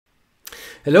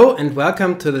Hello and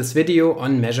welcome to this video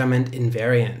on measurement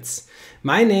invariance.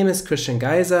 My name is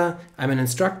Geiser. I'm an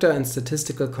instructor and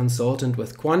statistical consultant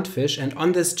with QuantFish, and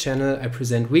on this channel I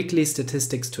present weekly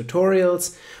statistics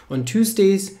tutorials. On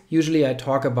Tuesdays, usually I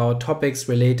talk about topics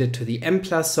related to the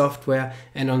Mplus software,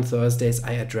 and on Thursdays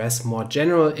I address more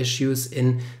general issues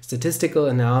in statistical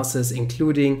analysis,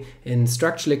 including in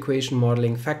structural equation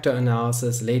modeling, factor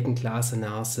analysis, latent class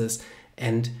analysis,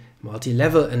 and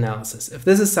multi-level analysis. If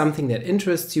this is something that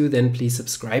interests you, then please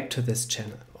subscribe to this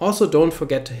channel. Also, don't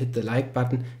forget to hit the like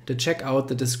button to check out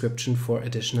the description for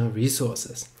additional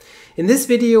resources. In this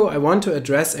video, I want to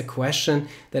address a question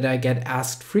that I get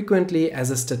asked frequently as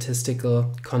a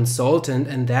statistical consultant,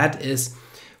 and that is,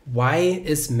 why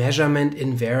is measurement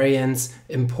invariance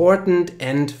important?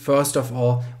 And first of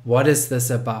all, what is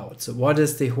this about? So what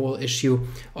is the whole issue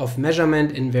of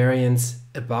measurement invariance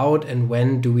about, and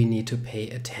when do we need to pay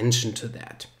attention to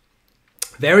that?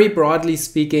 Very broadly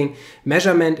speaking,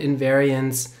 measurement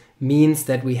invariance means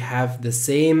that we have the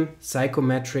same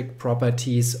psychometric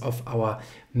properties of our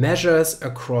measures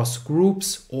across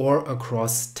groups or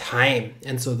across time.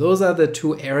 And so those are the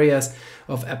two areas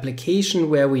of application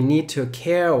where we need to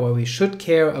care, or we should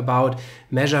care about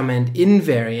measurement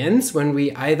invariance, when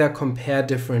we either compare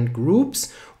different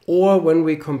groups or when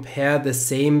we compare the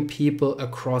same people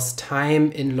across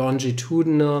time in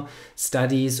longitudinal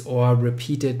studies or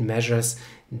repeated measures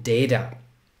data.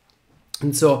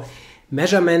 And so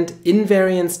measurement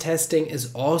invariance testing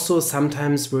is also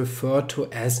sometimes referred to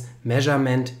as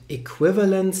measurement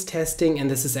equivalence testing, and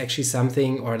this is actually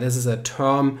something, or this is a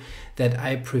term that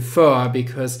I prefer,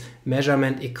 because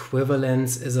measurement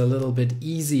equivalence is a little bit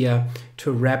easier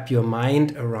to wrap your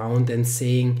mind around than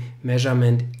saying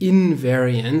measurement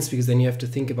invariance, because then you have to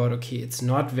think about, okay, it's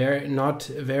not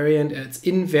variant, it's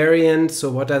invariant,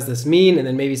 so what does this mean? And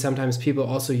then maybe sometimes people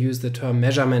also use the term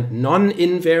measurement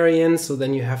non-invariance, so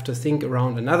then you have to think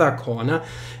around another corner.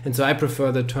 And so I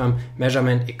prefer the term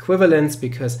measurement equivalence,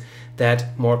 because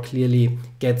that more clearly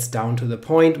gets down to the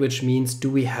point, which means, do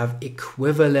we have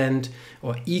equivalent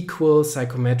or equal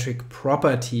psychometric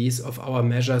properties of our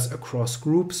measures across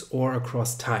groups or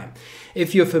across time?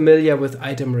 If you're familiar with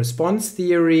item response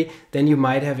theory, then you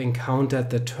might have encountered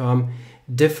the term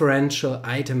differential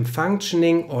item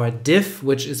functioning, or diff,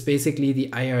 which is basically the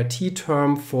IRT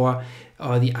term for,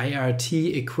 or the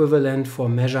IRT equivalent for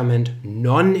measurement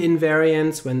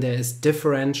non-invariance. When there is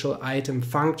differential item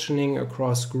functioning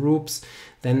across groups,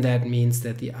 then that means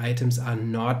that the items are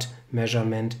not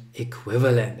measurement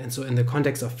equivalent. And so in the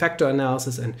context of factor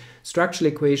analysis and structural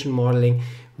equation modeling,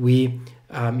 we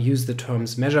use the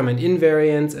terms measurement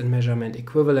invariance and measurement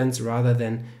equivalence rather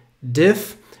than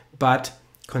diff, but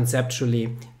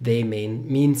conceptually they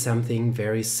mean something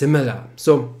very similar.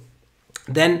 So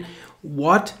then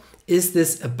what is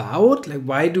this about? Like,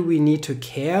 why do we need to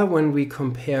care when we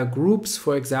compare groups,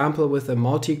 for example, with a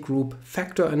multi-group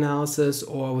factor analysis,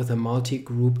 or with a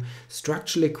multi-group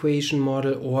structural equation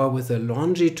model, or with a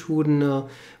longitudinal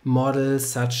model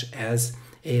such as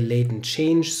a latent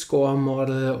change score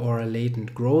model or a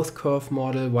latent growth curve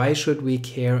model? Why should we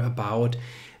care about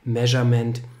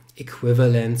measurement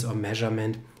equivalence or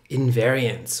measurement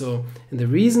invariance? So, and the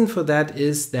reason for that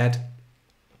is that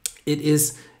it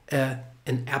is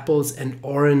an apples and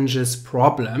oranges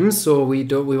problem. So we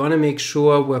want to make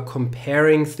sure we're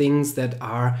comparing things that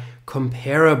are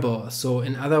comparable. So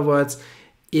in other words,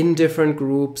 in different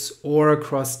groups or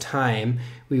across time,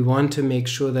 we want to make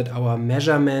sure that our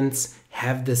measurements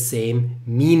have the same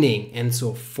meaning. And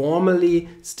so formally,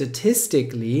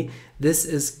 statistically, this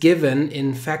is given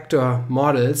in factor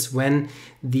models when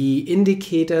the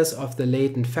indicators of the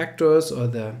latent factors, or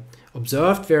the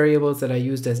observed variables that are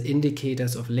used as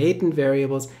indicators of latent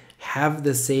variables, have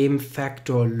the same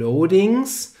factor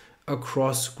loadings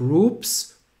across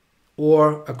groups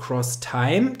or across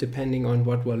time, depending on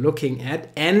what we're looking at,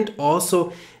 and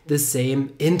also the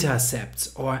same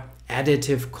intercepts or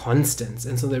additive constants.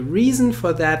 And so the reason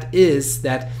for that is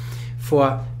that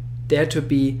for there to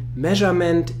be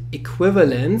measurement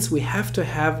equivalence, we have to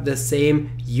have the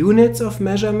same units of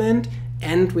measurement,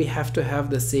 and we have to have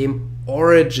the same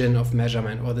origin of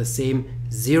measurement, or the same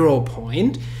 0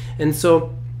 point. And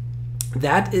so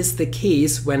that is the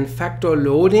case when factor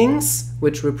loadings,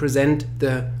 which represent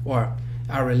the, or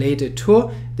are related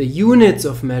to the units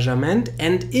of measurement,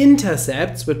 and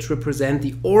intercepts, which represent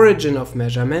the origin of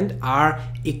measurement, are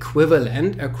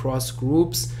equivalent across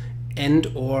groups and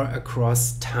or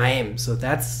across time. So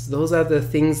those are the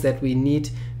things that we need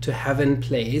to have in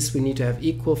place. We need to have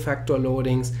equal factor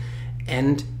loadings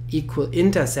and equal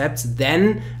intercepts,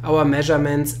 then our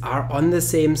measurements are on the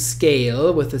same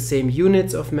scale with the same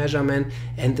units of measurement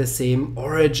and the same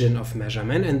origin of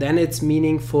measurement. And then it's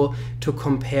meaningful to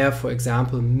compare, for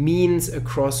example, means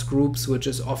across groups, which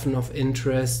is often of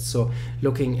interest. So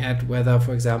looking at whether,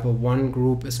 for example, one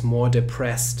group is more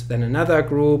depressed than another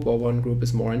group, or one group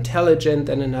is more intelligent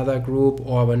than another group,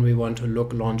 or when we want to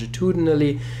look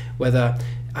longitudinally, whether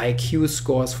IQ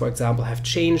scores, for example, have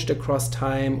changed across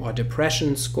time, or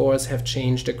depression scores have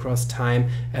changed across time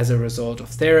as a result of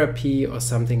therapy or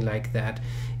something like that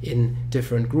in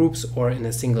different groups or in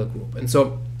a single group. And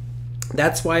so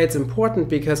that's why it's important,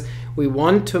 because we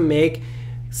want to make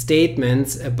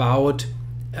statements about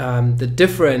the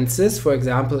differences, for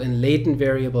example, in latent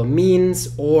variable means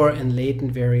or in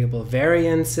latent variable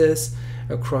variances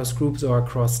across groups or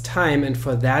across time. And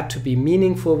for that to be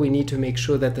meaningful, we need to make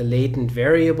sure that the latent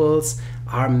variables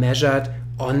are measured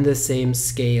on the same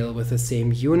scale with the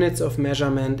same units of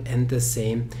measurement and the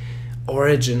same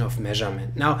origin of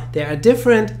measurement. Now, there are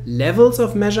different levels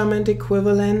of measurement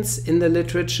equivalence in the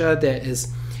literature. There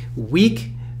is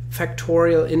weak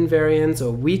factorial invariance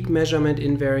or weak measurement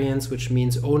invariance, which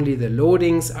means only the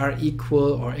loadings are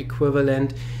equal or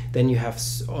equivalent. Then you have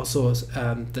also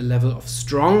the level of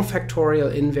strong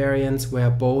factorial invariance, where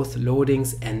both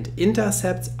loadings and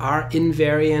intercepts are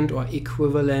invariant or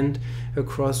equivalent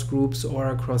across groups or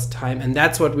across time. And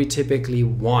that's what we typically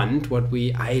want. What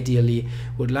we ideally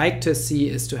would like to see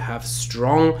is to have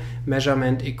strong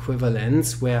measurement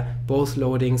equivalence, where both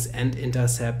loadings and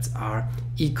intercepts are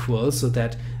equal, so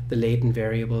that the latent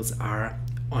variables are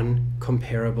on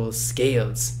comparable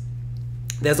scales.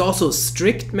 There's also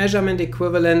strict measurement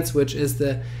equivalence, which is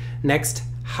the next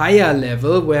higher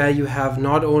level, where you have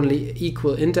not only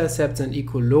equal intercepts and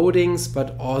equal loadings,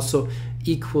 but also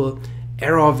equal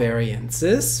error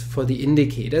variances for the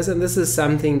indicators. And this is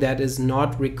something that is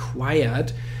not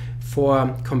required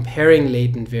for comparing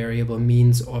latent variable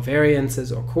means or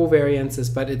variances or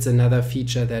covariances, but it's another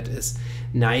feature that is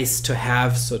nice to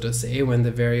have, so to say, when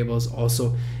the variables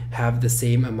also have the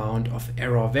same amount of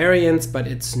error variance, but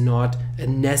it's not a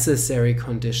necessary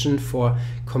condition for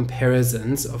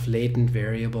comparisons of latent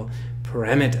variable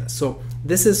parameters. So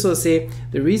this is, so to say,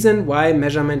 the reason why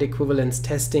measurement equivalence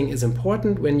testing is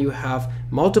important when you have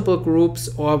multiple groups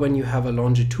or when you have a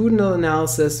longitudinal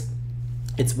analysis.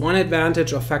 It's one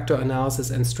advantage of factor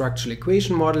analysis and structural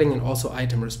equation modeling, and also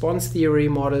item response theory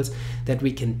models, that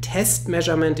we can test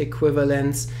measurement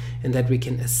equivalence and that we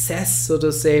can assess, so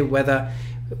to say, whether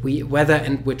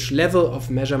and which level of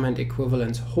measurement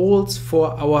equivalence holds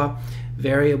for our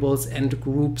variables and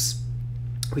groups.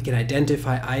 We can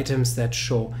identify items that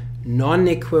show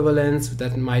non-equivalence.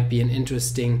 That might be an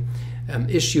interesting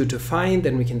issue to find.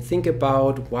 Then we can think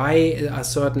about why are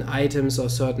certain items or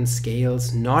certain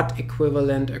scales not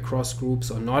equivalent across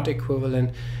groups or not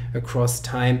equivalent across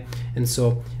time. And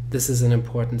so this is an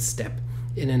important step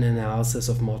in an analysis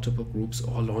of multiple groups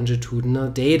or longitudinal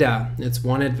data. It's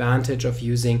one advantage of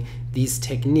using these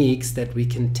techniques, that we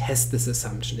can test this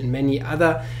assumption. In many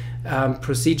other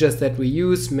procedures that we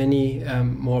use, many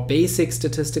more basic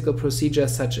statistical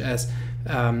procedures such as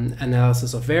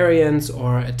analysis of variance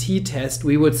or a t-test,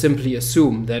 we would simply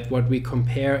assume that what we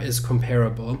compare is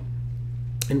comparable,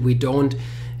 and we don't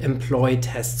employ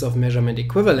tests of measurement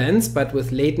equivalence. But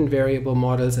with latent variable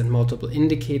models and multiple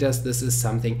indicators, this is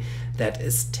something that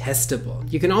is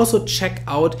testable. You can also check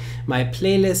out my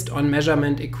playlist on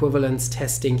measurement equivalence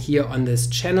testing here on this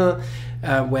channel,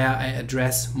 where I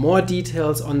address more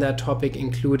details on that topic,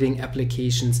 including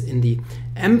applications in the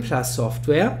Mplus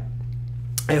software.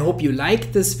 I hope you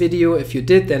liked this video. If you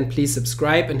did, then please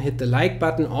subscribe and hit the like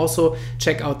button. Also,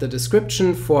 check out the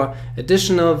description for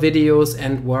additional videos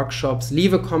and workshops.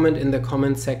 Leave a comment in the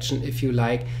comment section if you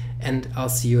like, and I'll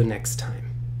see you next time.